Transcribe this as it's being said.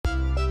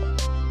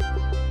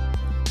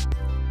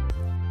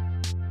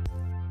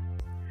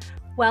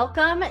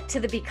Welcome to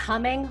the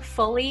Becoming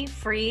Fully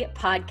Free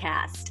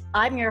podcast.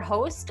 I'm your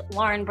host,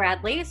 Lauren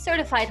Bradley,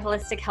 certified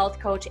holistic health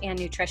coach and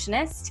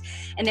nutritionist.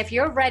 And if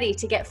you're ready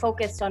to get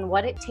focused on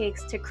what it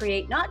takes to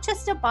create not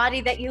just a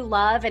body that you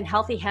love and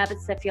healthy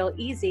habits that feel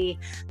easy,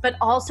 but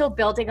also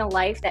building a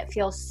life that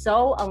feels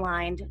so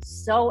aligned,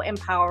 so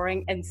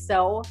empowering, and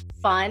so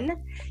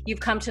fun, you've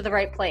come to the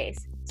right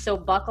place. So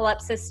buckle up,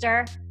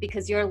 sister,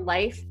 because your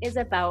life is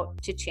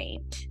about to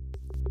change.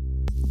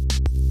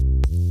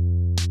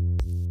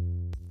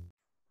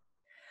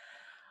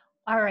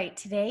 All right,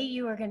 today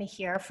you are going to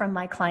hear from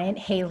my client,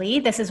 Haley.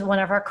 This is one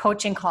of our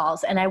coaching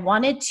calls, and I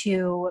wanted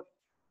to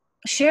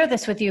share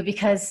this with you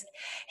because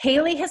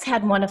Haley has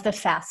had one of the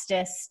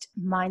fastest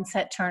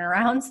mindset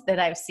turnarounds that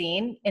I've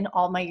seen in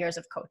all my years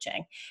of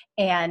coaching.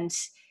 And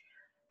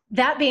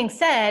that being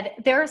said,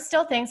 there are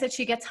still things that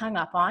she gets hung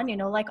up on,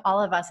 like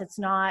all of us.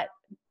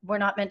 We're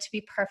not meant to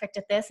be perfect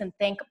at this and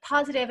think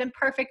positive and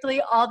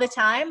perfectly all the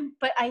time.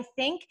 But I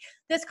think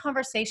this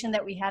conversation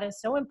that we had is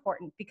so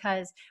important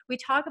because we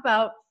talk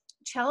about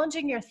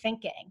challenging your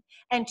thinking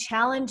and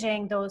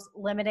challenging those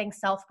limiting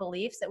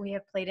self-beliefs that we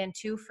have played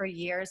into for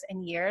years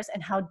and years,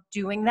 and how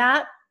doing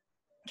that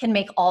can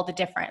make all the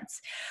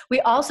difference.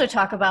 We also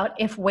talk about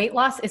if weight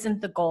loss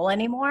isn't the goal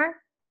anymore,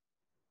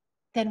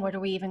 then what are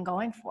we even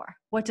going for?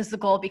 What does the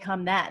goal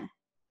become then?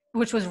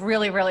 Which was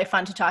really, really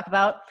fun to talk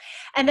about.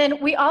 And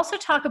then we also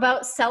talk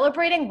about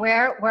celebrating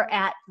where we're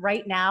at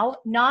right now,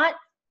 not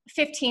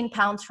 15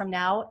 pounds from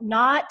now,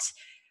 not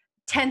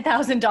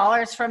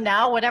 $10,000 from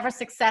now, whatever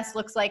success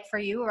looks like for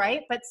you,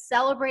 right? But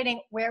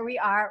celebrating where we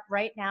are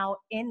right now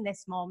in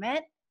this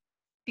moment,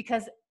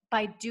 because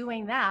by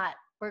doing that,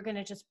 we're going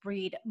to just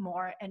breed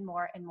more and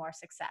more and more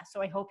success.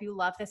 So I hope you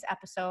love this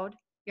episode.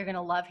 You're going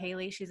to love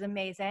Haley. She's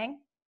amazing.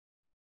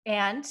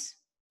 And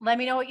let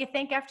me know what you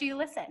think after you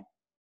listen.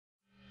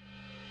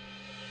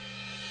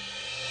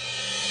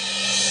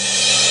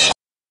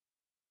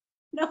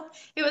 No,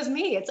 it was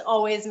me. It's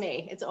always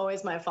me. It's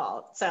always my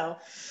fault. So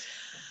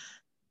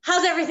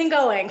how's everything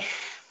going?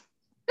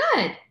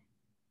 Good.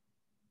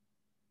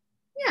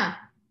 Yeah.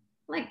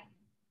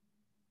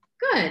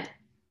 Good.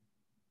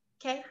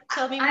 Okay.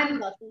 Tell me more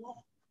about that.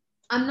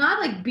 I'm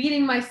not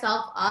beating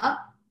myself up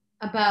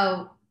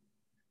about,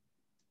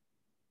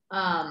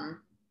 I'm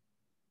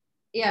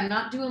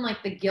not doing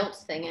the guilt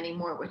thing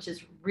anymore, which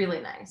is really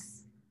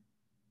nice.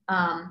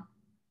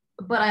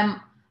 But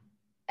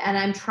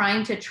I'm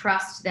trying to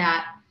trust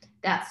that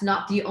that's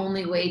not the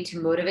only way to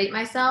motivate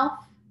myself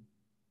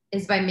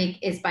is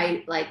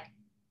by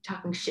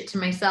talking shit to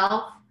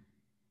myself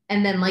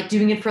and then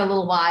doing it for a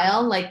little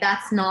while.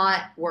 That's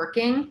not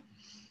working.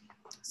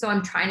 So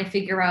I'm trying to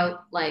figure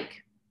out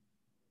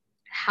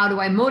how do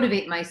I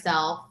motivate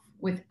myself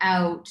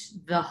without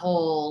the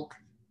whole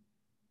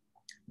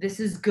this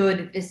is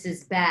good, this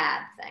is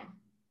bad thing.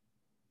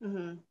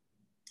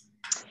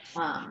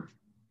 Mm-hmm.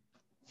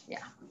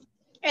 Yeah.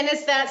 And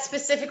is that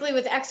specifically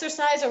with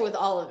exercise or with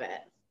all of it?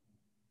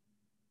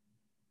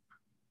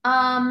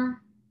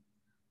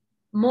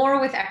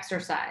 More with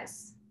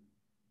exercise.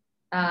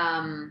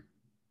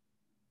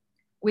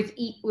 With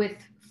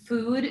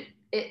food,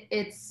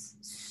 it's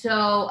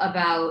so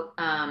about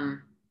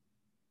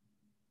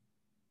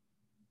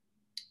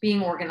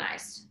being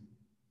organized.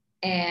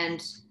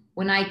 And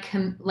when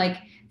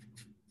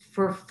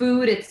for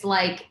food, it's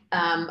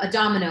a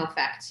domino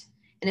effect.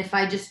 And if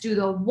I just do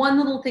the one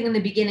little thing in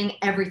the beginning,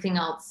 everything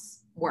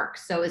else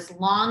works. So as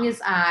long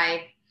as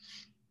I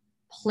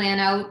plan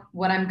out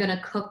what I'm going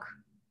to cook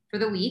for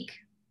the week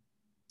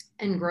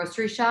and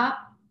grocery shop,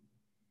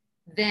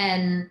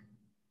 then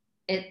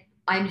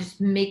I just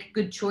make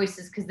good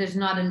choices because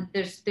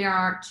there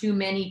aren't too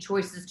many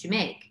choices to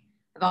make.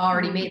 I've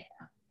already made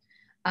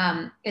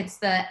them. It's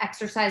the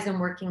exercise and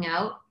working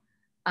out.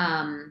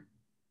 And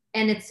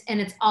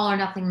it's all or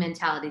nothing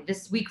mentality.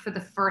 This week for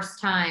the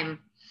first time,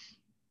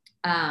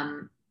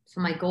 so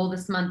my goal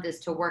this month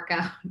is to work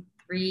out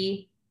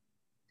three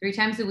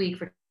times a week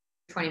for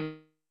 20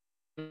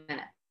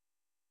 minutes.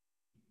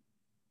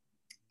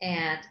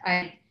 And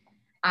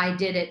I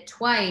did it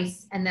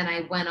twice, and then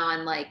I went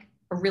on a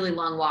really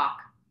long walk.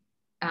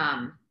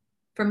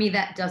 For me,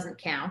 that doesn't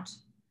count,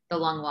 the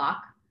long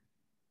walk.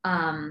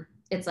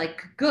 It's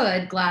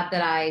good, glad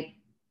that I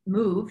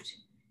moved,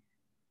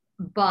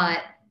 but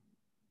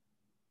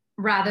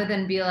rather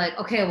than be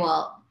okay,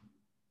 well,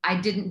 I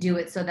didn't do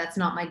it, so that's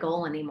not my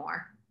goal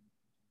anymore.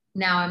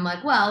 Now I'm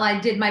well, I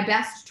did my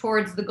best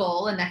towards the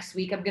goal, and next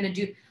week I'm going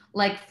to do,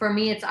 for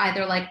me, it's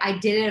either I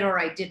did it or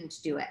I didn't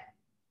do it.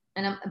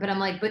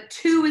 But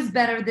 2 is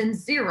better than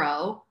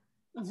 0.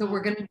 Mm-hmm. So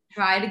we're going to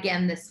try it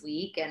again this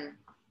week. And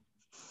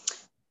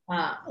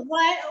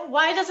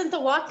why doesn't the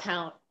walk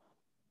count?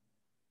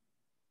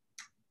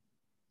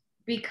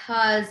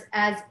 Because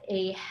as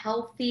a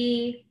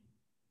healthy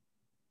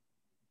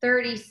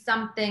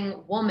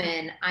 30-something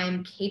woman, I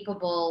am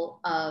capable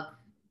of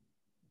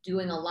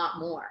doing a lot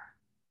more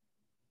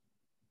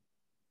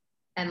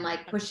and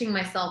pushing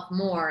myself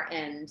more.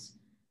 And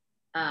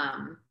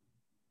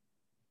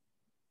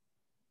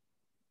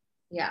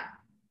yeah.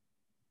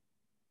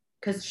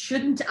 Because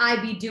shouldn't I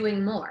be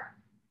doing more?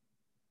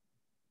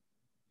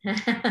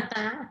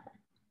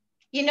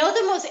 You know,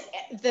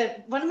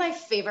 one of my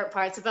favorite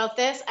parts about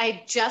this,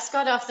 I just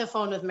got off the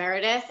phone with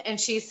Meredith and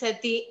she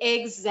said the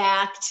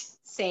exact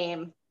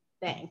same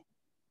thing.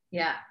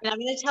 Yeah. And I'm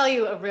going to tell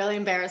you a really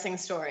embarrassing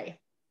story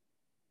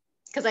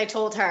because I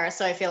told her,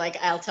 so I feel like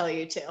I'll tell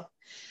you too.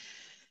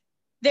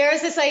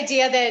 There's this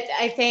idea that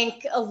I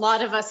think a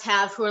lot of us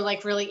have who are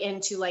like really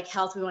into like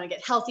health. We want to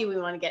get healthy. We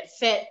want to get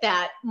fit,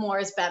 that more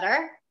is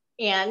better.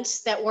 And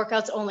that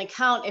workouts only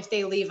count if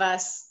they leave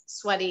us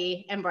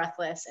sweaty and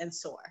breathless and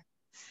sore.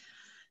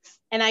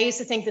 And I used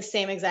to think the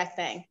same exact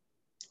thing.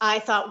 I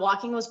thought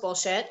walking was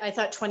bullshit. I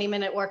thought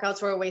 20-minute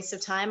workouts were a waste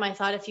of time. I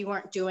thought if you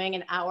weren't doing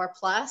an hour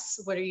plus,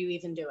 what are you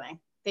even doing?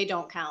 They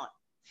don't count.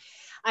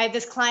 I had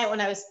this client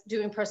when I was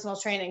doing personal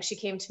training, she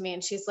came to me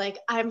and she's like,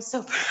 I'm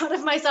so proud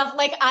of myself.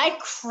 Like, I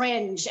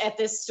cringe at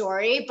this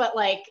story, but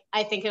like,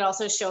 I think it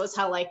also shows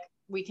how like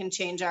we can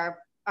change our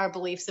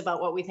beliefs about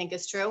what we think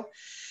is true.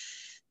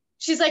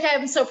 She's like,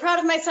 I'm so proud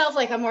of myself.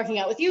 Like, I'm working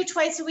out with you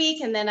twice a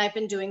week. And then I've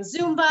been doing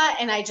Zumba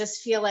and I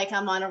just feel like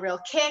I'm on a real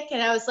kick.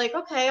 And I was like,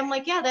 okay. I'm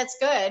like, yeah, that's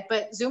good.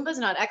 But Zumba's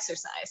not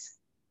exercise.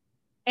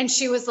 And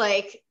she was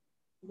like,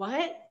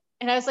 what?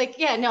 And I was like,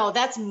 yeah, no,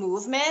 that's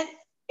movement.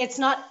 It's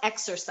not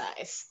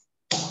exercise.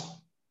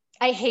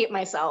 I hate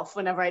myself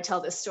whenever I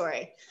tell this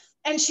story.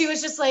 And she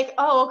was just like,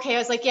 oh, okay. I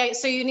was like, yeah,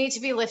 so you need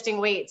to be lifting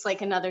weights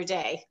like another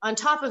day on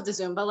top of the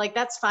Zumba. Like,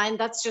 that's fine.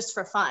 That's just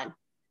for fun.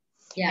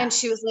 Yeah. And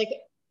she was like,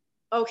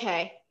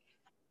 okay.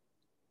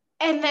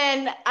 And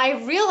then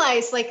I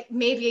realized like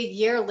maybe a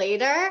year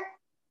later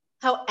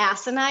how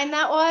asinine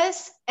that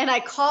was. And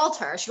I called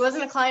her. She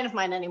wasn't a client of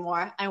mine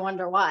anymore. I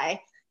wonder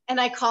why. And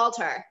I called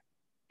her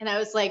and I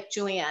was like,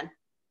 Julianne,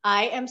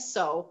 I am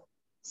so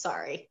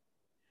sorry.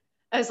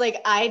 I was like,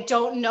 I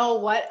don't know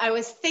what I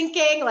was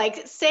thinking,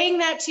 like saying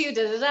that to you,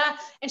 da, da, da.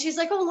 And she's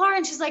like, oh,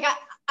 Lauren, she's like,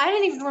 I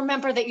didn't even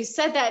remember that you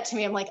said that to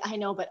me. I'm like, I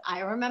know, but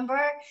I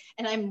remember.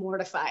 And I'm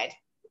mortified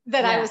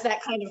that I was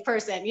that kind of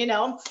person, you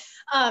know?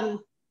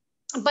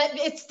 But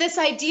it's this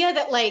idea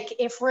that like,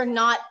 if we're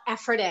not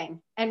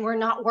efforting and we're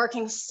not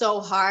working so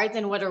hard,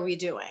 then what are we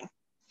doing?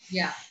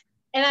 Yeah.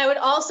 And I would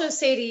also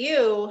say to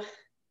you,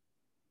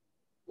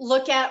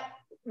 look at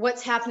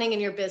what's happening in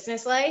your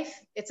business life.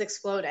 It's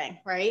exploding,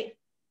 right?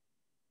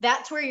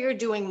 That's where you're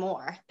doing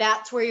more.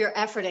 That's where you're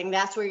efforting.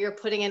 That's where you're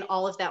putting in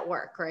all of that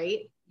work,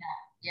 right?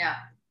 Yeah.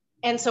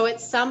 And so at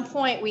some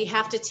point we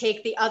have to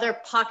take the other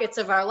pockets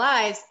of our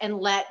lives and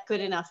let good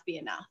enough be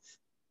enough.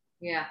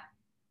 Yeah.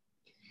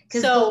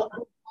 Because so, the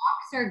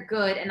walks are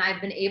good and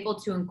I've been able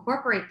to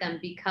incorporate them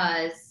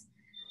because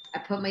I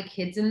put my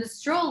kids in the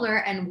stroller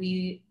and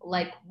we've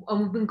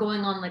been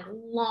going on like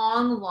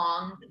long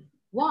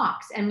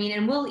walks. I mean,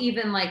 and we'll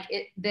even like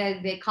it,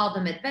 they call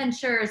them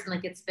adventures and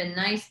like, it's been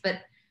nice, but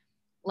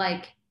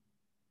like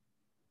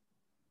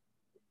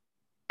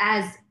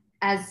as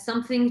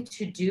something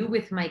to do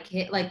with my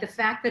kid, like the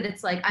fact that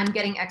it's like I'm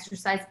getting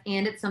exercise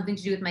and it's something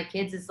to do with my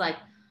kids is like,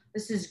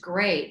 this is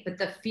great. But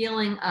the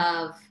feeling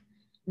of,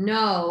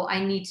 no,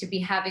 I need to be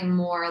having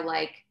more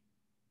like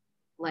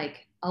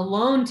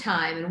alone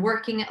time and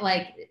working at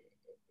like,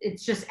 it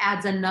just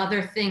adds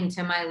another thing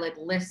to my like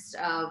list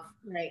of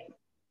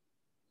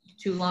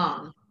too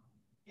long.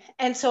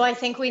 And so I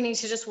think we need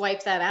to just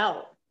wipe that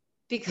out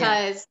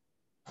because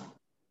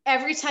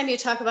every time you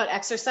talk about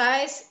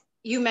exercise,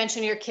 you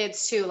mention your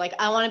kids too. Like,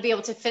 I want to be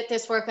able to fit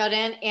this workout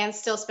in and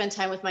still spend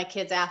time with my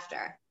kids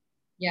after.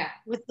 Yeah.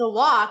 With the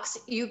walks,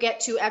 you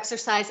get to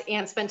exercise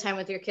and spend time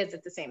with your kids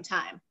at the same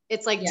time.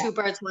 It's like two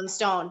birds, one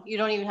stone. You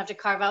don't even have to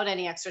carve out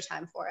any extra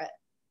time for it.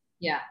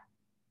 Yeah.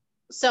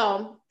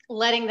 So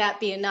letting that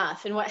be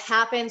enough. And what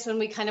happens when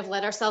we kind of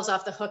let ourselves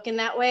off the hook in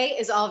that way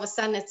is all of a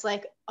sudden it's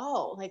like,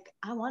 oh, like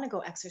I want to go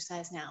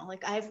exercise now.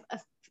 Like I have a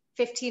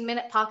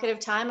 15-minute pocket of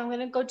time. I'm going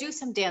to go do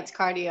some dance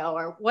cardio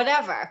or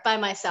whatever by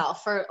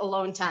myself for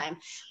alone time.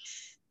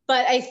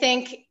 But I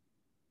think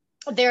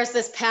there's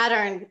this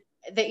pattern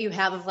that you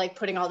have of like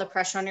putting all the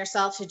pressure on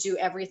yourself to do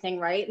everything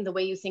right and the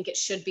way you think it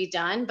should be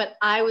done. But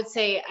I would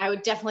say I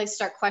would definitely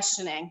start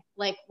questioning,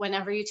 like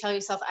whenever you tell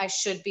yourself I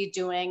should be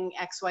doing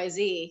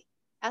XYZ,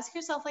 ask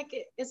yourself, like,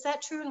 is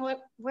that true? And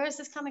where is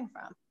this coming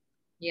from?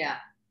 Yeah.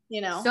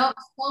 You know, so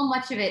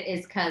much of it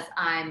is because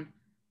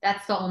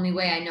that's the only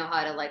way I know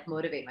how to like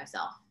motivate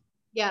myself.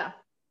 Yeah.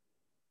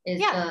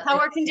 How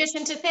we're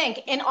conditioned to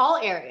think in all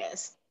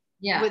areas.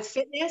 Yeah. With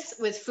fitness,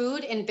 with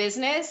food, in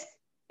business.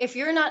 If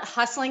you're not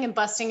hustling and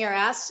busting your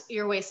ass,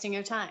 you're wasting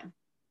your time.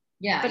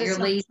 Yeah. But you're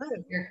lazy,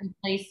 you're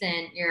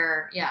complacent,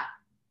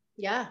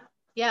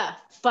 Yeah.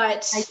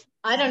 But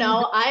I don't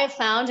know. I have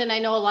found, and I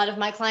know a lot of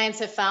my clients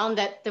have found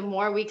that the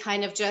more we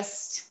kind of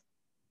just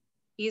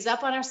ease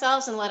up on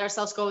ourselves and let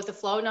ourselves go with the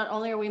flow, not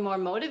only are we more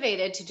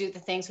motivated to do the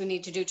things we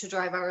need to do to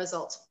drive our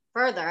results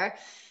further,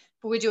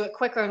 but we do it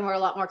quicker and we're a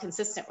lot more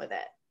consistent with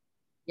it.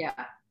 Yeah.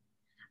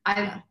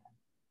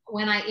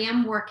 When I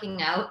am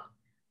working out,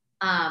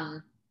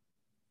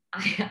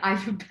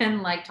 I've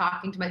been like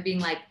talking to being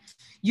like,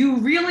 you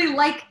really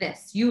like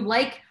this.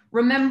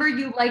 Remember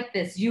you like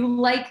this. You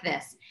like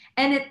this.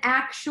 And it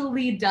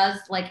actually does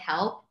like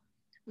help.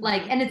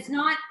 Like, and it's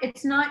not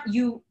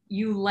you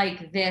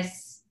like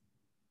this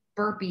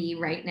burpee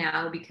right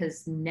now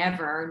because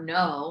never,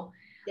 no.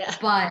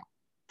 Yeah.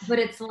 But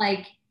it's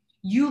like,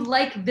 you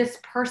like this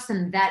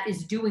person that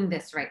is doing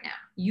this right now.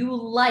 You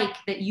like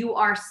that you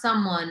are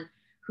someone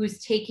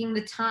who's taking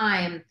the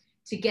time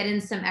to get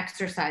in some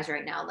exercise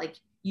right now. Like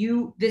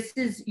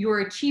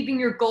you're achieving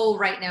your goal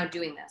right now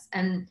doing this.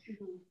 And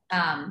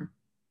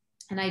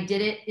I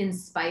did it in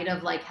spite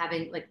of like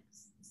having like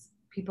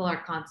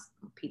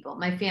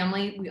my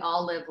family, we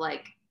all live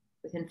like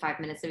within 5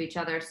 minutes of each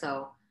other.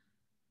 So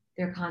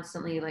they're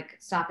constantly like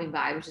stopping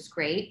by, which is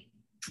great.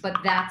 But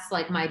that's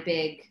like my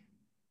big,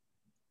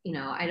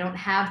 I don't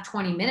have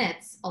 20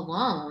 minutes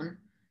alone.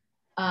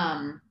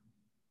 And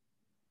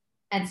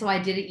so I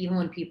did it even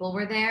when people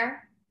were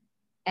there.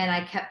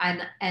 And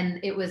and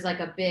it was like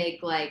a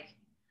big, like,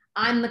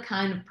 I'm the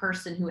kind of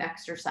person who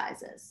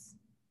exercises.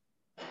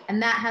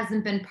 And that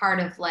hasn't been part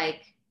of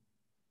like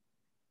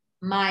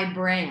my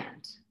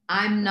brand.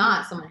 I'm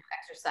not someone who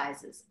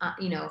exercises. I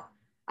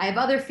have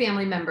other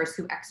family members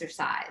who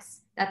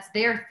exercise. That's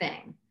their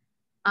thing.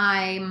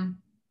 I've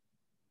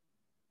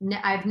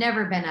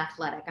never been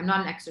athletic. I'm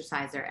not an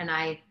exerciser.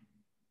 And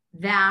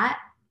that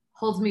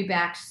holds me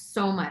back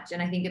so much.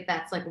 And I think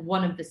that's like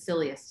one of the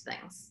silliest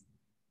things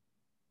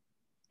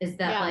is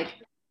that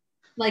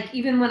like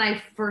even when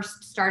I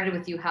first started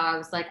with you, how I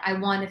was like, I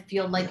want to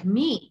feel like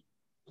me,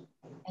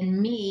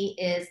 and me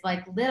is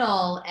like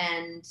little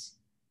and,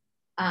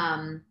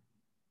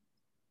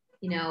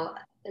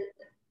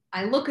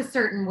 I look a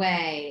certain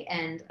way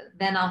and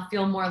then I'll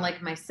feel more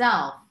like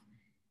myself.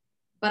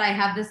 But I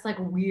have this like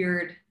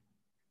weird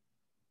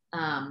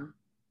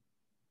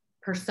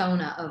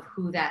persona of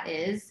who that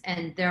is.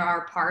 And there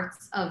are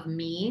parts of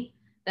me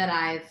that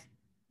I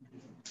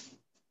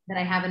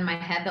have in my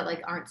head that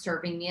like aren't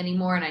serving me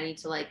anymore. And I need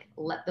to like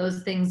let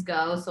those things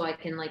go so I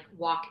can like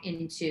walk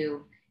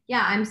into,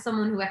 I'm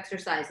someone who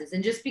exercises.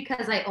 And just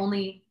because I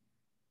only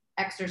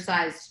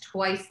exercised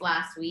twice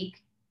last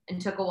week and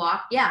took a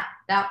walk,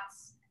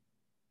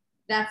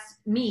 that's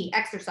me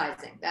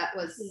exercising. That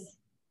was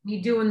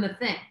me doing the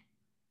thing.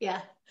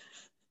 Yeah.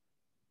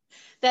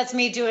 That's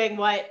me doing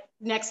what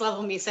Next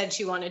Level Me said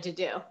she wanted to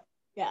do.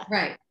 Yeah.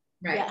 Right.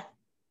 Yeah.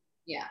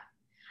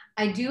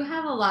 I do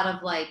have a lot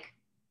of like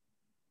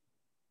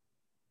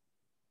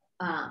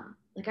I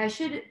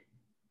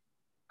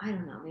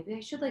don't know, maybe I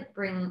should like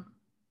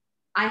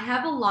I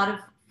have a lot of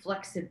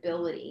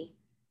flexibility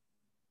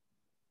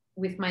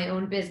with my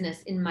own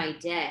business in my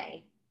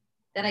day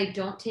that I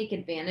don't take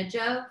advantage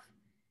of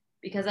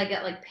because I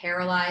get like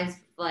paralyzed,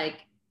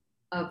 like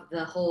of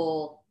the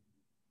whole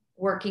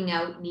working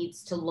out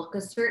needs to look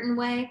a certain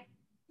way.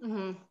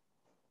 Mm-hmm.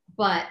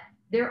 But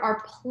there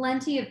are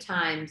plenty of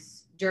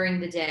times during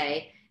the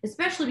day,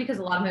 especially because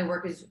a lot of my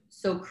work is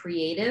so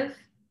creative,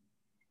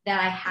 that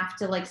I have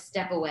to like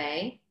step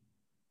away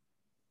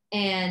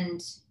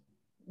and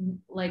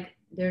like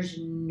there's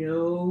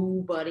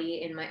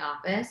nobody in my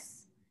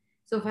office.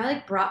 So if I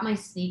like brought my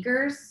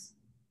sneakers,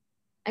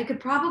 I could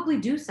probably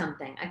do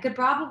something. I could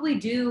probably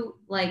do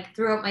like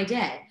throughout my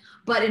day.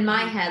 But in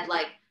my head,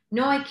 like,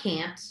 no, I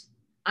can't.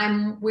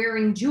 I'm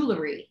wearing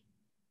jewelry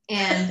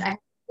and I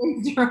like,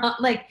 you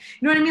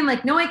know what I mean?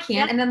 Like, no, I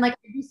can't. And then like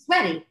I'd be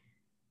sweaty.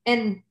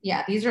 And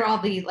these are all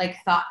the like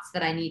thoughts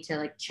that I need to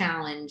like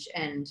challenge,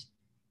 and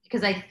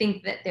because I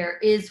think that there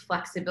is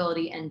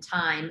flexibility and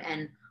time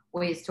and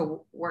ways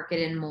to work it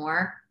in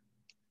more.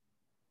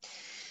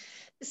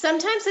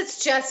 Sometimes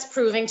it's just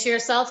proving to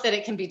yourself that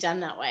it can be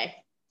done that way.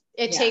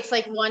 It takes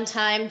like one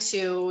time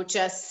to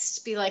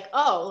just be like,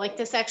 oh, like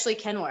this actually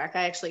can work.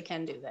 I actually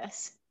can do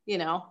this,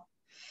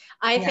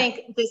 I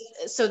think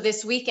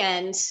this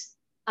weekend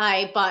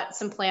I bought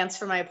some plants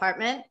for my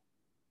apartment,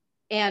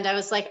 and I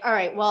was like, all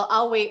right, well,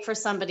 I'll wait for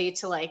somebody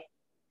to like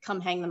come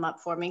hang them up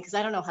for me, because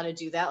I don't know how to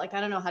do that. Like,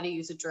 I don't know how to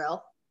use a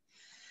drill.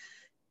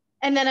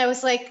 And then I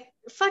was like,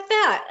 fuck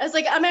that. I was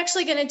like, I'm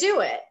actually going to do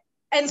it.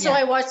 And so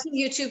I watched some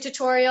YouTube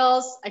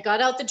tutorials. I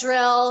got out the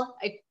drill.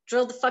 I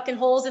drilled the fucking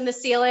holes in the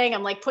ceiling.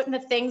 I'm like putting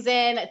the things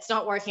in. It's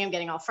not working. I'm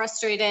getting all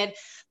frustrated,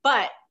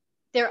 but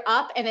they're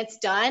up and it's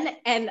done.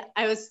 And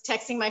I was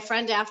texting my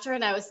friend after,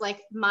 and I was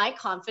like, my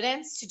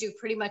confidence to do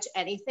pretty much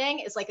anything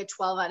is like a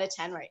 12 out of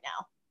 10 right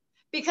now.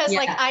 Because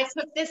like I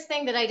took this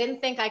thing that I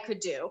didn't think I could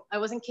do, I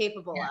wasn't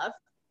capable of,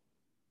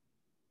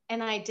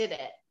 and I did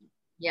it.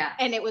 Yeah.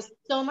 And it was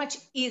so much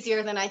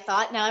easier than I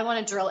thought. Now I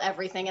want to drill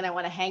everything and I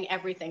want to hang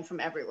everything from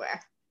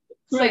everywhere.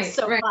 So it's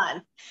so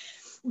fun.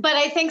 But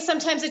I think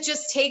sometimes it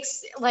just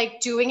takes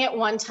like doing it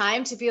one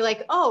time to be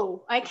like,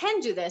 oh, I can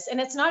do this. And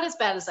it's not as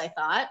bad as I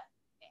thought.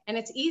 And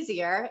it's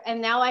easier.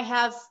 And now I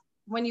have,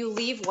 when you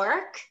leave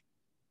work,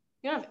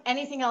 you don't have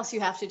anything else you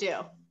have to do.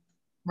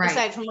 Right.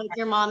 Aside from like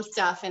your mom's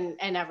stuff and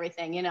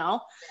everything, Yeah.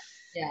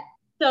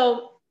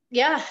 So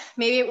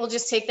maybe it will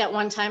just take that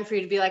one time for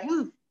you to be like,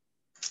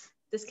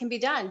 this can be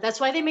done. That's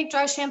why they make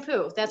dry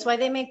shampoo. That's why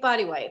they make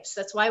body wipes.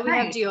 That's why we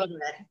have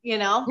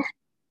deodorant,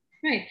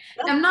 Right.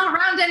 I'm not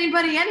around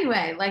anybody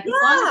anyway. Like, as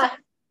long as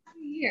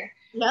I'm here.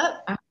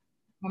 Yep.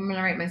 I'm going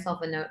to write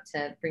myself a note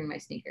to bring my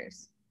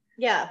sneakers.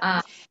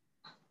 Yeah.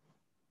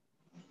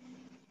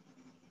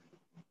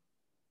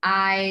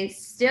 I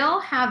still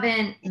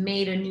haven't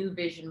made a new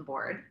vision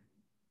board.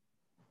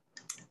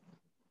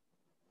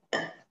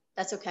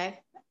 That's okay.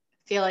 I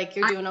feel like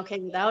you're doing okay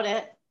without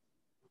it.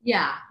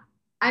 Yeah.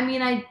 I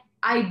mean,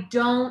 I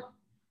don't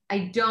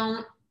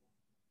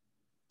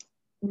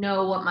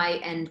know what my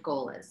end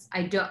goal is.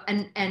 I don't,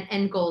 and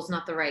end goal is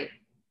not the right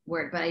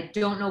word, but I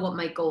don't know what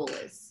my goal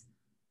is.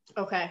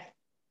 Okay.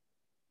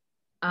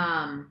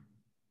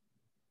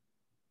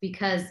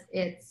 Because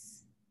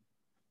it's,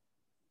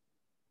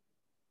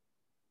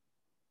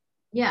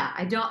 yeah,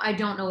 I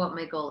don't know what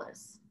my goal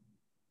is.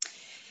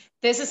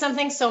 This is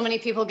something so many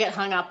people get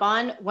hung up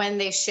on when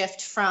they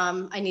shift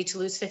from I need to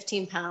lose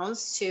 15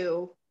 pounds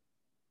to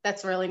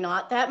that's really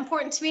not that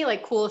important to me.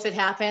 Like, cool if it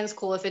happens,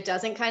 cool if it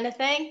doesn't kind of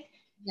thing.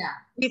 Yeah.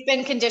 We've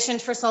been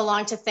conditioned for so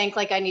long to think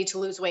like I need to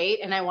lose weight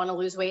and I want to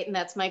lose weight and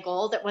that's my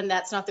goal, that when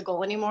that's not the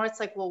goal anymore, it's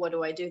like, well, what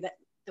do I do then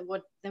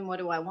what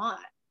do I want?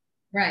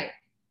 Right.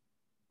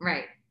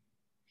 Right.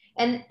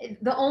 And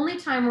the only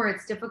time where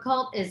it's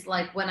difficult is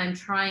like when I'm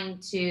trying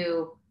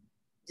to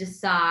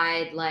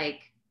decide, like,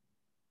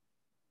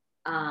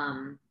 do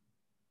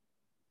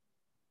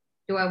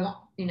I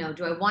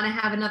want to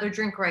have another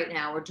drink right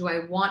now, or do I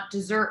want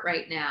dessert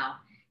right now?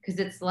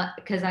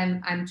 Because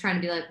I'm trying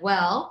to be like,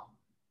 well,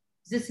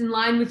 is this in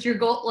line with your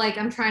goal? Like,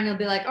 I'm trying to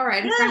be like, all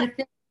right, I'm trying to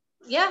think.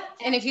 Yeah.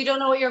 And if you don't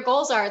know what your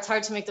goals are, it's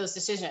hard to make those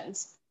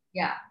decisions.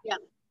 Yeah. Yeah.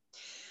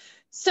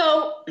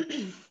 So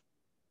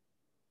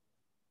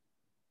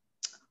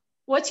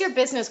what's your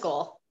business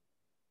goal?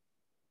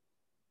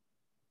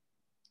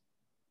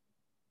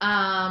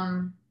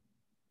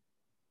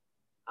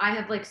 I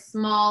have like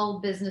small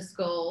business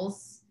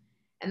goals,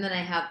 and then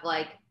I have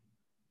like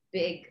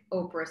big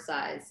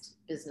Oprah-sized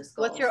business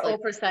goals. What's your like,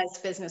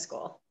 Oprah-sized business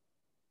goal?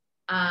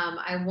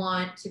 I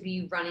want to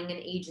be running an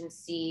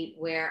agency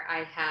where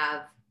I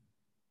have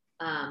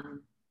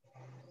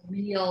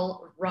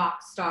real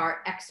rock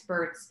star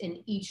experts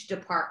in each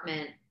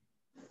department,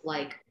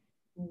 like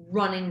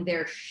running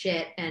their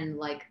shit and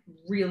like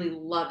really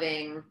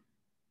loving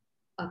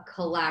a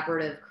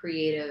collaborative,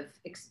 creative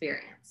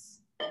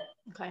experience.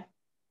 Okay.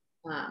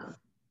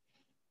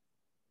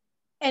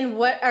 And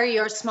what are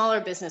your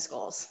smaller business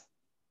goals?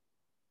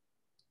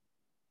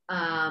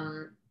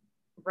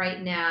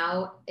 Right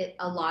now,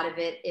 a lot of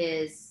it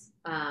is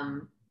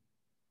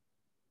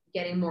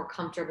getting more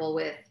comfortable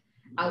with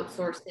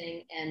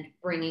outsourcing and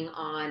bringing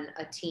on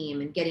a team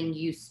and getting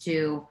used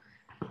to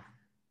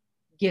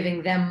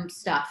giving them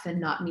stuff and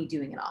not me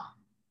doing it all.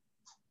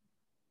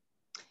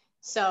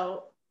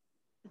 So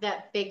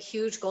that big,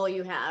 huge goal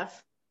you have,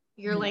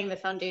 you're laying the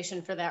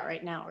foundation for that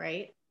right now,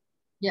 right?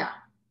 Yeah.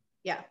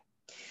 Yeah.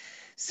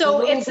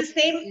 So it's the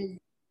same.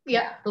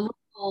 Yeah. The little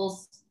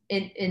goals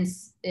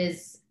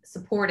is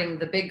supporting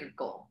the bigger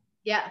goal.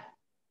 Yeah.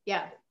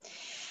 Yeah.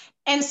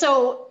 And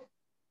so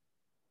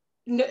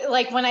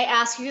like when I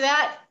ask you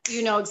that,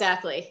 you know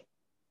exactly.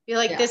 You're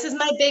like, this is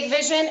my big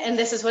vision and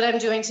this is what I'm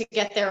doing to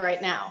get there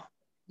right now.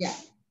 Yeah.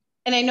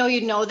 And I know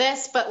you know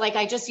this, but like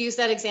I just use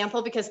that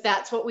example because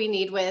that's what we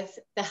need with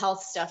the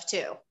health stuff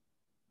too.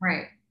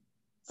 Right.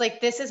 It's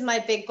like, this is my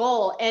big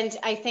goal. And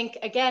I think,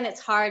 again,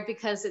 it's hard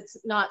because it's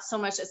not so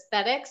much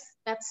aesthetics.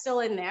 That's still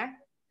in there.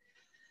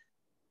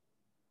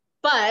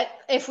 But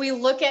if we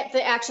look at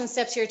the action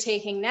steps you're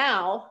taking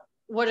now,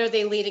 what are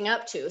they leading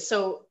up to?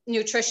 So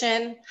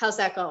nutrition, how's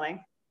that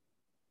going?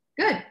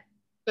 Good.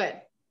 Good.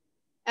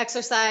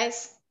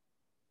 Exercise?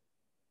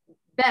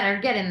 Better,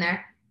 get in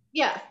there.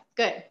 Yeah,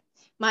 good.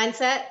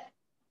 Mindset?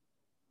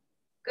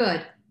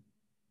 Good.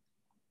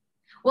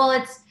 Well,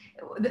 it's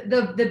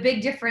the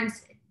big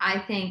difference, I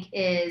think,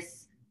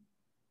 is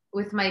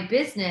with my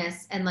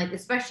business and like,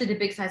 especially the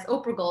big size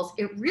Oprah goals,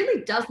 it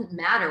really doesn't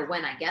matter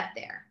when I get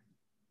there.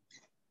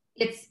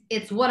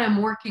 It's what I'm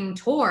working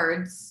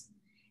towards,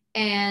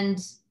 and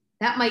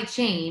that might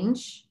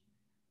change.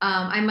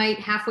 I might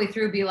halfway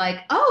through be like,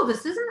 oh,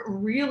 this isn't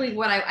really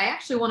what I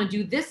actually want to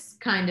do this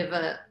kind of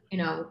a,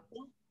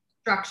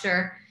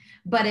 structure,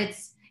 but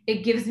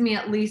it gives me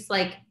at least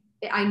like,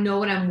 I know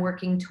what I'm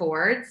working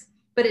towards,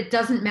 but it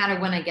doesn't matter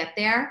when I get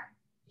there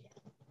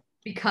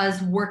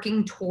because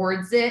working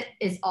towards it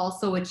is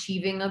also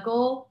achieving a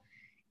goal.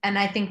 And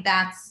I think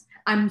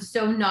I'm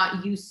so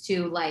not used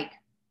to like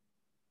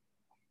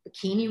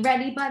bikini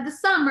ready by the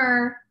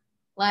summer.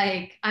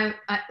 Like I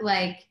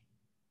like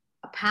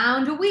a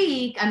pound a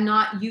week. I'm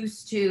not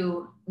used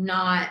to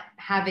not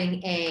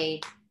having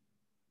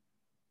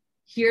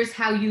here's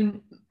how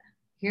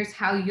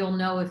you'll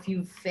know if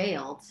you've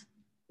failed.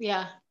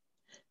 Yeah.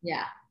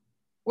 Yeah.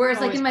 Whereas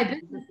like in my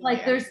business,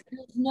 like there's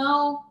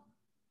no,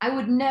 I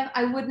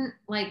wouldn't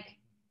like,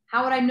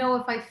 how would I know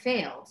if I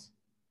failed?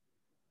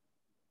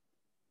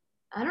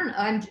 I don't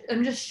know.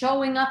 I'm just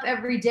showing up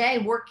every day.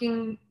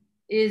 Working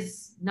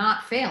is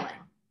not failing.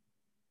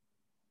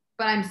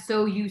 But I'm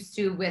so used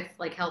to with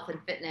like health and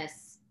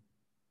fitness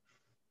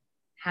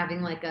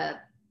having like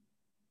that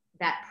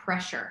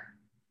pressure.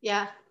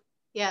 Yeah.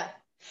 Yeah.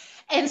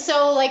 And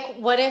so like,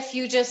 what if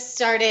you just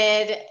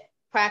started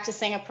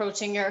practicing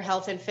approaching your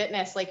health and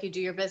fitness like you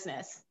do your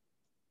business?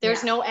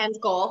 There's no end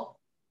goal.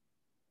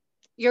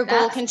 Your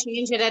goal can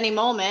change at any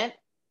moment.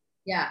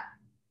 Yeah.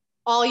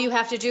 All you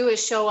have to do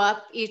is show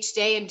up each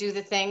day and do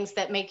the things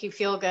that make you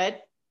feel good.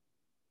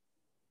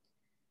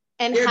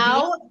 And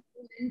how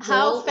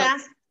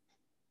fast?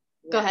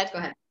 Go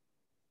ahead.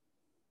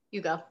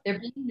 You go. There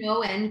being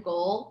no end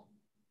goal,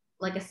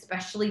 like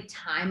especially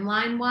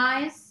timeline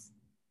wise,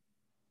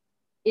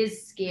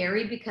 is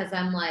scary because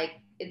I'm like,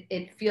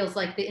 it feels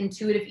like the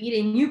intuitive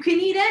eating, you can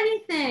eat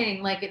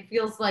anything. Like it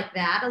feels like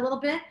that a little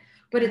bit,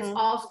 but it's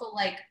also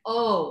like,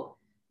 oh,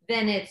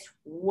 then it's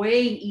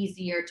way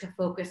easier to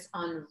focus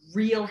on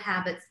real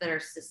habits that are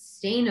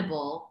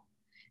sustainable,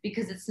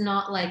 because it's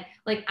not like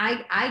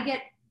I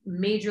get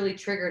majorly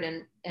triggered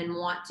and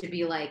want to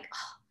be like,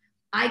 oh,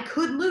 I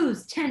could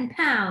lose 10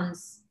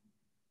 pounds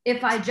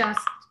if I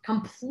just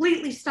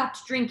completely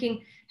stopped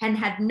drinking and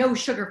had no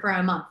sugar for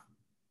a month.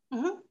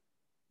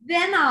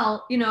 Then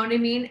I'll, you know what I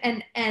mean?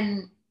 And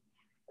then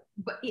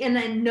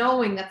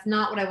knowing that's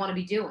not what I want to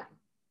be doing.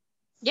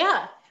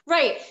 Yeah,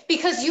 right.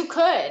 Because you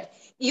could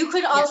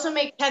also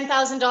make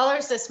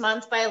 $10,000 this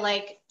month by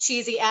like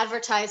cheesy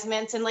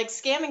advertisements and like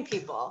scamming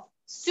people.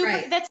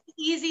 That's the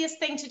easiest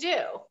thing to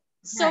do.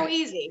 So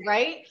easy,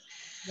 right?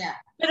 Yeah.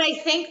 But I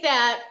think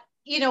that,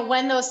 you know,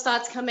 when those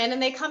thoughts come in,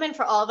 and they come in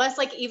for all of us,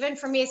 like even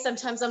for me,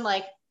 sometimes I'm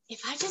like,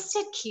 if I just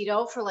did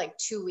keto for like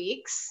 2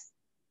 weeks,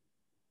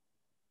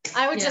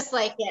 I would just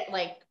like get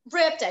like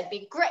ripped. I'd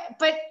be great,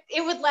 but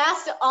it would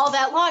last all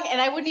that long. And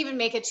I wouldn't even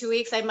make it 2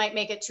 weeks. I might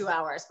make it 2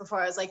 hours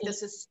before I was like,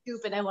 this is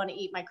stupid. I want to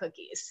eat my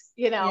cookies,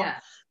 you know?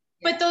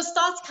 But those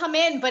thoughts come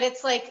in, but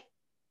it's like,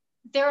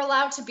 they're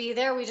allowed to be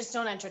there. We just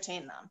don't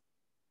entertain them.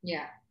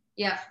 Yeah.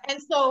 Yeah. And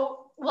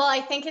so, well,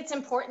 I think it's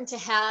important to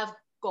have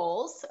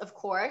goals, of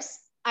course.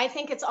 I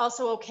think it's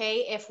also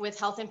okay if with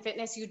health and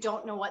fitness, you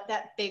don't know what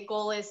that big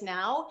goal is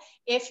now.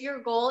 If your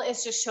goal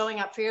is just showing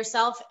up for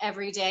yourself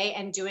every day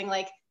and doing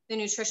like the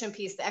nutrition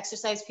piece, the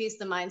exercise piece,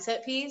 the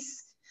mindset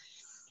piece,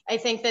 I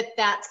think that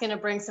that's going to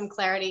bring some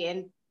clarity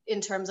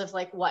in terms of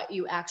like what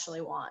you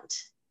actually want.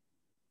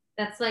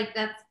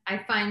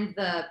 I find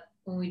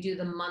when we do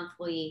the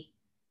monthly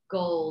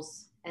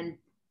goals and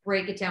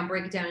break it down,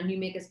 and you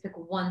make us pick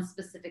one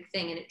specific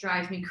thing, and it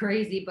drives me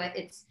crazy, but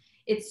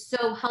it's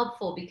so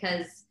helpful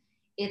because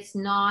it's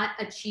not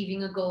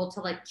achieving a goal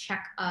to like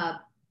check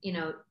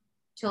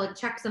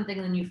check something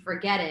and then you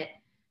forget it.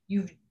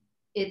 You've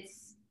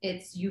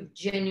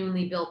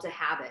genuinely built a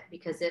habit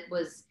because it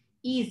was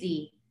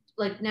easy.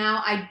 Like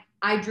now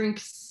I drink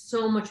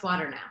so much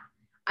water now.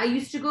 I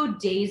used to go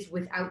days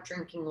without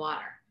drinking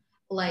water.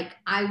 Like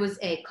I was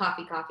a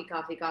coffee,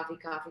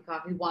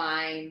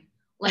 wine.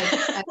 Like,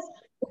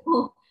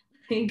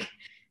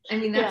 I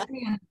mean, that's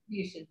the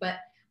institution, but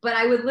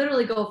I would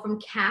literally go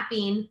from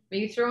caffeine,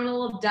 maybe throw in a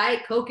little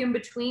Diet Coke in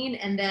between,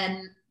 and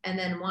then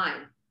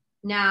wine.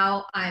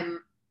 Now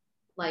I'm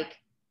like,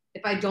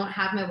 if I don't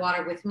have my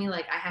water with me,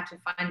 like I have to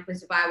find a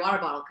place to buy a water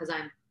bottle because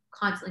I'm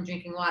constantly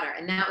drinking water.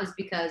 And that was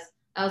because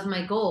that was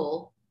my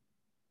goal,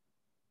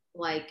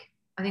 like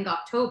I think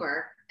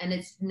October, and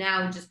it's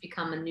now just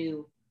become a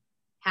new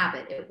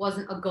habit. It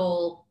wasn't a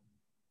goal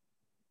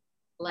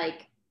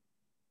like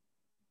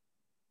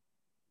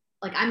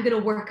I'm going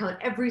to work out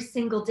every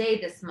single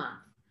day this month.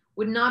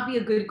 Would not be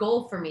a good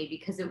goal for me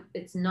because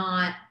it's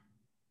not,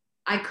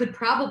 I could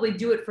probably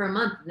do it for a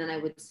month and then I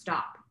would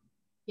stop.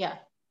 Yeah.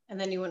 And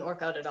then you wouldn't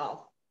work out at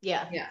all.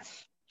 Yeah. Yeah.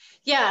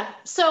 Yeah.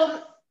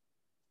 So,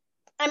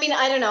 I mean,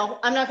 I don't know.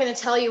 I'm not going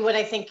to tell you what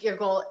I think your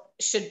goal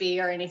should be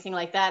or anything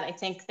like that. I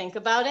think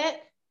about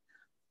it.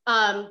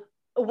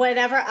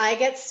 Whenever I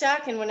get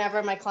stuck and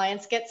whenever my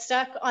clients get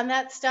stuck on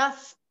that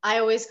stuff, I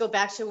always go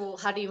back to, well,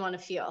 how do you want to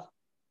feel?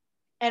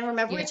 And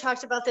remember we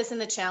talked about this in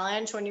the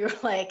challenge when you were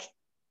like,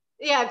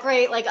 yeah,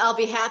 great. Like I'll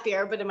be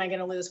happier, but am I going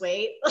to lose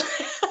weight?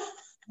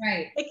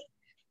 Right. Like,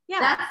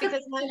 yeah.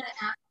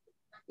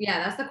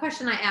 That's the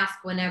question I ask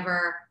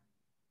whenever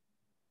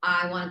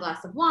I want a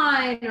glass of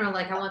wine or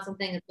like I want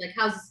something. It's like,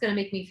 how's this going to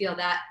make me feel?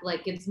 That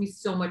like gives me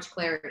so much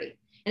clarity,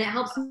 and it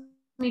helps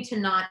me to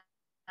not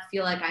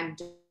feel like I'm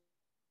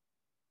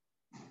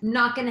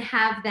not going to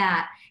have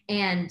that.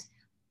 And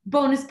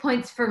bonus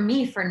points for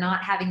me for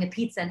not having the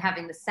pizza and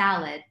having the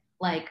salad.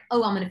 Like,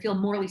 oh, I'm going to feel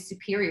morally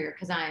superior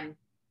because I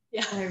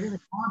really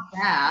want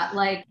that.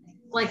 Like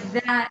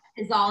that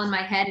is all in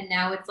my head. And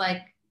now it's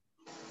like,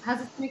 how's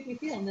this make me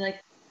feel? And they're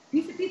like,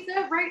 piece of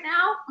pizza right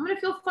now, I'm going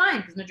to feel fine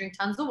because I'm going to drink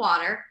tons of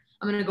water.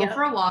 I'm going to go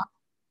for a walk.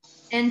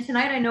 And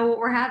tonight I know what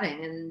we're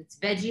having and it's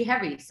veggie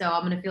heavy. So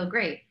I'm going to feel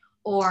great.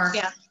 Or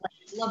I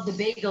love the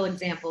bagel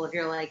example. If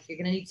you're like, you're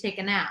going to need to take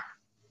a nap.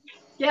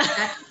 Yeah.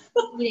 That's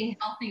eating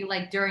healthy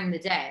like during the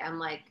day. I'm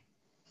like,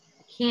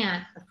 I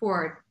can't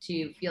afford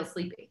to feel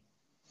sleepy.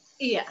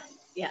 Yeah.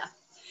 Yeah.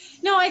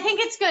 No, I think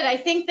it's good. I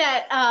think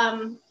that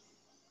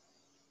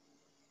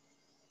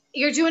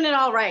you're doing it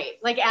all right.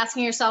 Like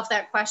asking yourself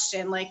that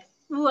question, like,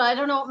 ooh, I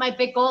don't know what my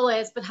big goal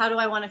is, but how do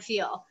I want to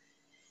feel?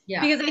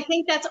 Yeah. Because I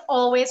think that's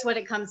always what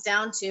it comes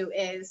down to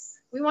is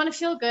we want to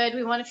feel good.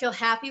 We want to feel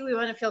happy. We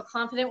want to feel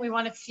confident. We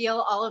want to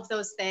feel all of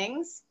those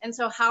things. And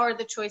so how are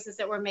the choices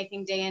that we're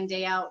making day in,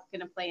 day out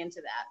going to play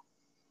into that?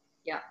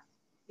 Yeah.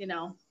 You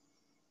know,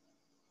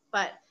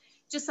 but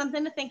just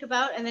something to think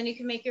about. And then you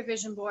can make your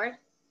vision board,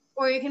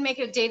 or you can make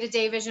a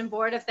day-to-day vision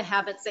board of the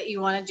habits that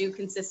you want to do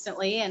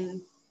consistently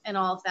and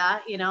all of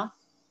that, you know.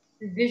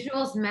 The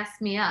visuals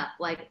mess me up.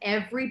 Like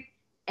every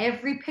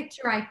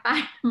picture I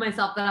find of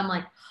myself that I'm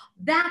like,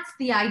 that's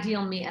the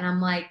ideal me. And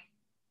I'm like,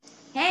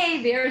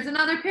 hey, there's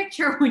another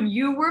picture when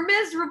you were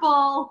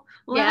miserable.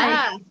 Like,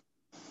 Yeah.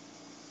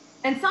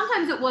 and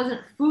sometimes it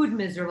wasn't food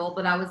miserable,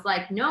 but I was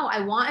like, no,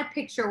 I want a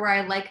picture where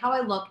I like how I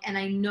look. And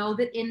I know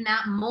that in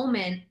that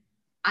moment,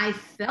 I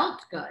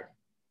felt good.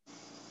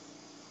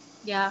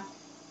 Yeah.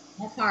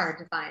 That's hard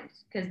to find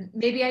because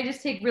maybe I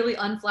just take really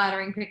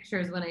unflattering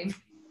pictures when I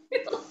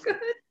feel good.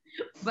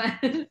 But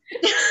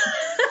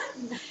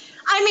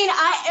I mean,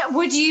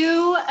 would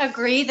you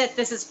agree that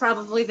this is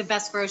probably the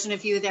best version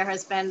of you there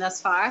has been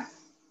thus far?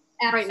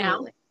 Right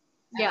now?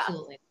 Yeah.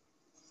 Absolutely.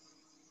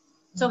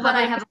 So but how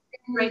I about have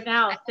right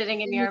now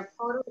sitting in your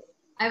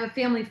I have a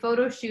family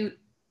photo shoot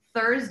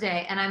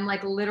Thursday, and I'm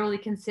like literally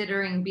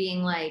considering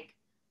being like,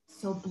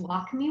 so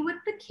block me with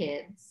the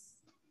kids.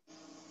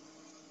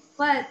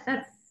 But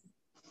that's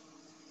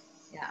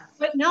yeah.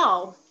 But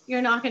no,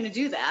 you're not going to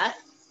do that.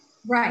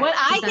 Right. What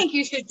I think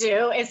you should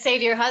do is say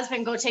to your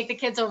husband, go take the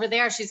kids over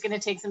there. She's going to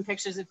take some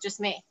pictures of just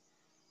me.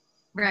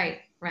 Right.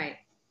 Because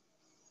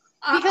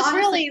honestly,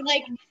 really,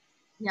 like,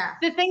 yeah,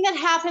 the thing that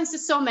happens to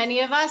so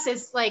many of us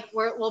is like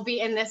we'll be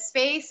in this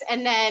space,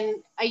 and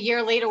then a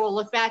year later we'll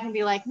look back and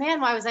be like,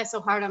 man, why was I so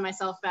hard on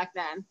myself back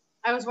then?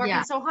 I was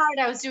working so hard.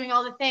 I was doing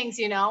all the things,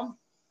 you know?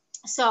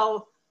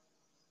 So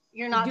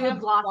you're not going to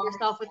block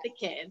yourself with the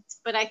kids,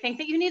 but I think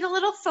that you need a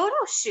little photo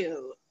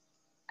shoot.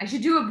 I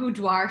should do a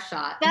boudoir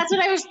shot. That's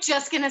what I was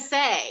just going to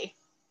say.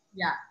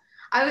 Yeah.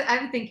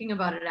 I'm thinking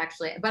about it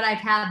actually, but I've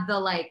had the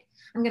like,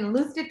 I'm going to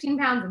lose 15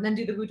 pounds and then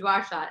do the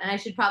boudoir shot. And I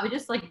should probably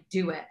just like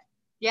do it.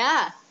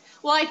 Yeah.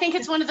 Well, I think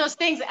it's one of those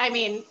things, I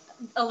mean,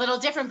 a little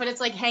different, but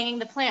it's like hanging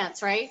the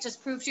plants, right?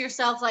 Just prove to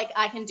yourself, like,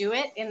 I can do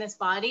it in this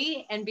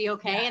body and be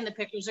okay. Yeah. And the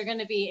pictures are going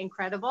to be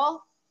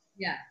incredible.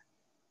 Yeah.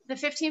 The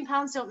 15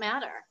 pounds don't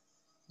matter.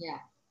 Yeah.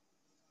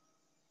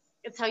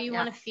 It's how you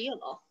want to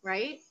feel,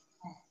 right?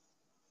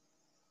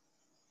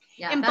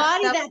 Yeah.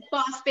 Embody that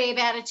boss babe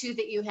attitude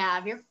that you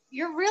have.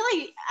 You're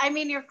really, I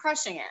mean, you're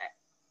crushing it.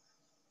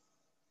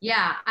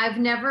 Yeah. I've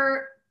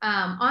never,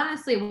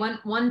 honestly,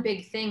 one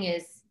big thing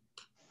is,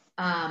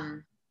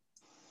 so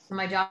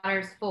my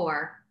daughter's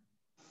 4.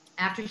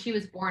 After she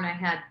was born, I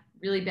had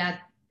really bad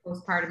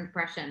postpartum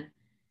depression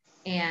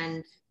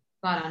and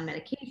got on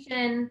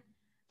medication.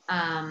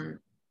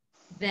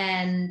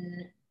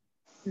 Then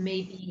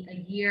maybe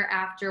a year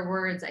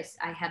afterwards,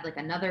 I had like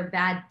another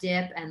bad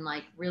dip and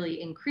like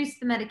really increased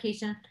the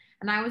medication.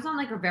 And I was on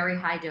like a very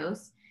high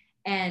dose,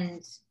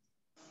 and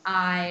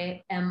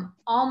I am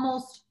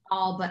almost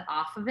all but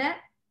off of it.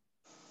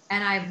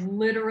 And I've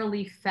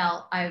literally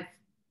felt, I've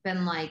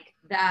been like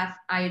that.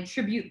 I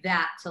attribute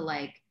that to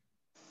like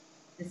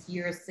this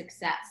year's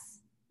success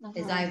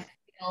is I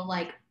feel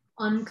like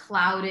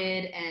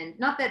unclouded, and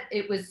not that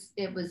it was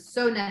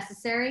so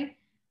necessary,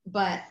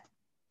 but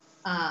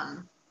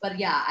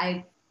yeah,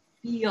 I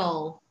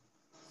feel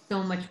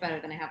so much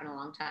better than I have in a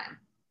long time.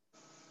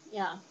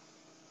 Yeah.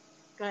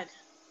 Good.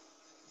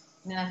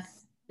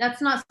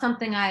 That's not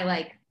something I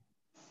like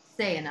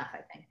say enough,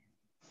 I think.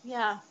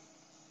 Yeah.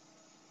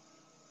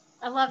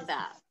 I love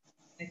that.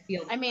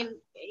 I mean,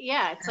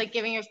 yeah, it's like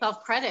giving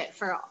yourself credit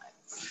for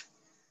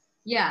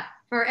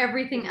for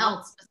everything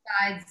else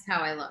besides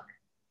how I look.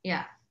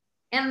 Yeah.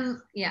 And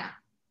yeah.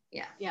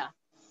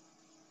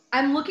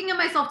 I'm looking at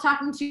myself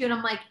talking to you and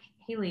I'm like,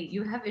 Haley,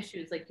 you have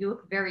issues. Like, you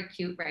look very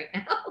cute right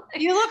now.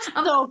 Like, you look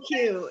so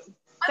cute.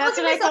 That's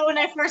what I thought when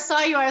I first saw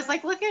you. I was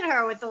like, look at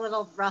her with the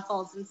little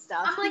ruffles and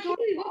stuff. I'm like, Haley,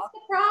 what's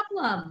the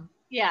problem?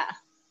 Yeah.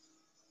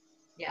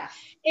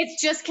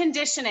 It's just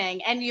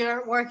conditioning, and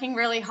you're working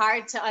really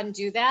hard to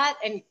undo that.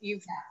 And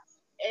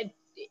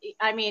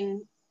I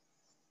mean,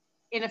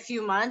 in a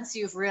few months,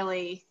 you've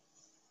really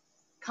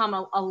come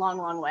a long,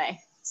 long way.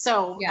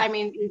 So, I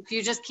mean, if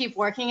you just keep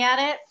working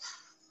at it,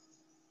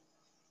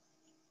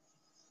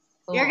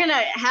 you're going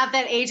to have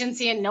that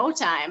agency in no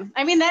time.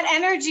 I mean, that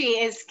energy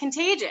is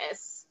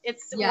contagious.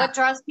 It's what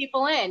draws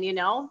people in, you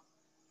know?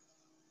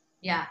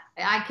 Yeah.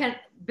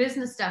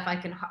 Business stuff, I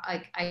feel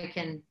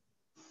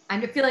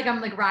like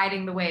I'm like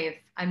riding the wave.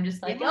 I'm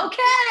just like,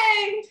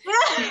 okay.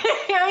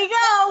 Here we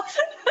go.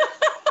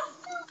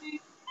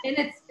 And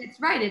it's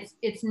right.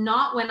 It's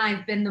not when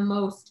I've been the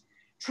most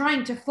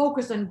trying to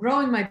focus on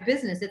growing my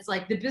business. It's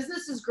like the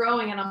business is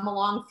growing and I'm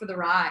along for the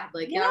ride.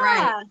 Like,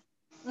 right.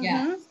 Mm-hmm.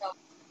 Yeah. So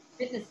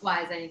fitness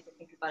wise, I need to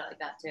think about it like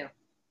that too.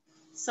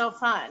 So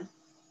fun.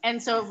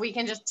 And so if we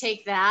can just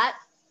take that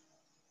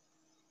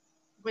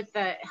with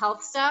the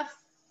health stuff.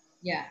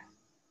 Yeah.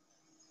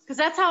 Because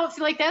that's how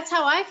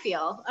I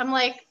feel. I'm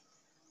like,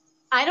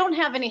 I don't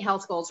have any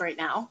health goals right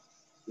now.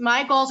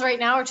 my goals right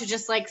now are to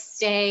just like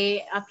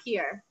stay up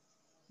here,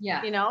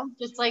 Yeah.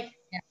 just like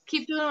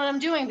keep doing what I'm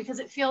doing because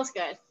it feels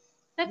good.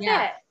 That's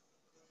Yeah. it.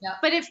 Yeah.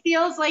 But it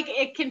feels like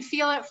it can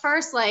feel at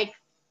first like,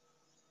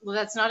 well,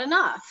 that's not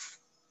enough.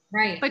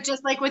 Right. But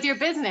just like with your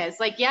business,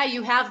 like, yeah,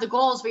 you have the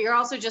goals, but you're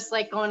also just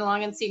like going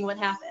along and seeing what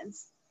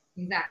happens.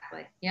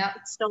 Exactly. Yep.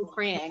 It's so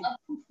freeing. I'm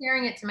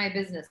comparing it to my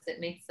business.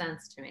 It makes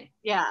sense to me.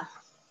 Yeah.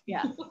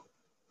 Yeah.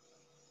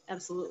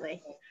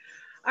 Absolutely.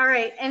 All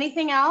right.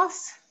 Anything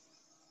else?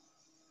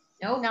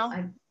 Nope. No?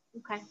 I'm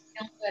Okay.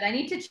 feeling good. I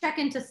need to check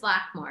into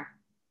Slack more.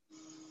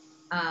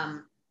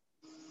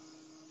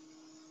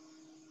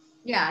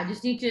 Yeah, I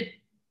just need to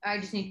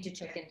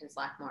check into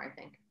Slack more, I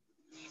think.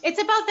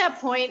 It's about that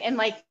point in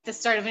like the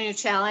start of a new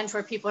challenge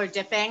where people are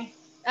dipping.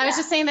 I was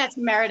just saying that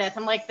to Meredith.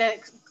 I'm like,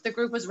 the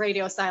group was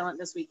radio silent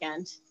this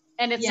weekend.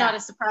 And it's not a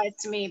surprise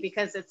to me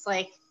because it's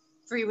like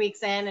 3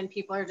 weeks in and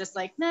people are just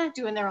like, nah,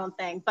 doing their own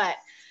thing. But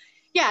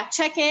yeah,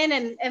 check in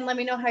and let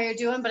me know how you're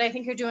doing. But I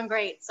think you're doing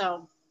great.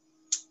 So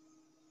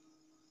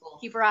Cool.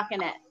 Keep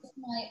rocking it.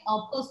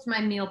 I'll post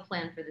my meal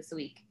plan for this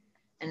week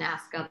and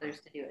ask others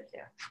to do it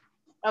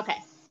too. Okay.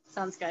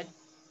 Sounds good.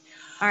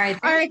 All right.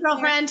 All right,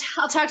 girlfriend.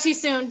 I'll talk to you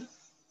soon.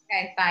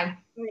 Okay. Bye.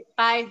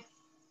 Bye.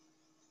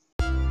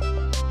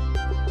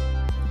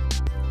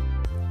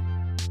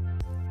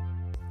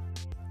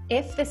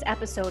 If this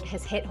episode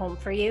has hit home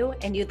for you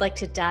and you'd like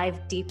to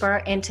dive deeper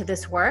into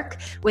this work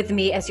with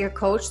me as your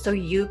coach so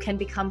you can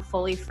become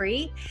fully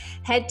free,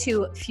 head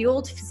to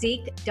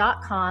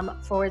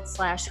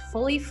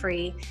fueledphysique.com/fully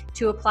free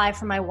to apply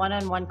for my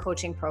one-on-one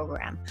coaching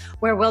program,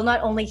 where we'll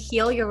not only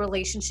heal your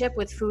relationship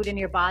with food in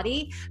your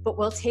body, but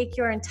we'll take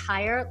your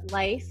entire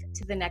life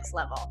to the next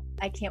level.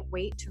 I can't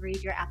wait to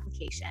read your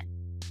application.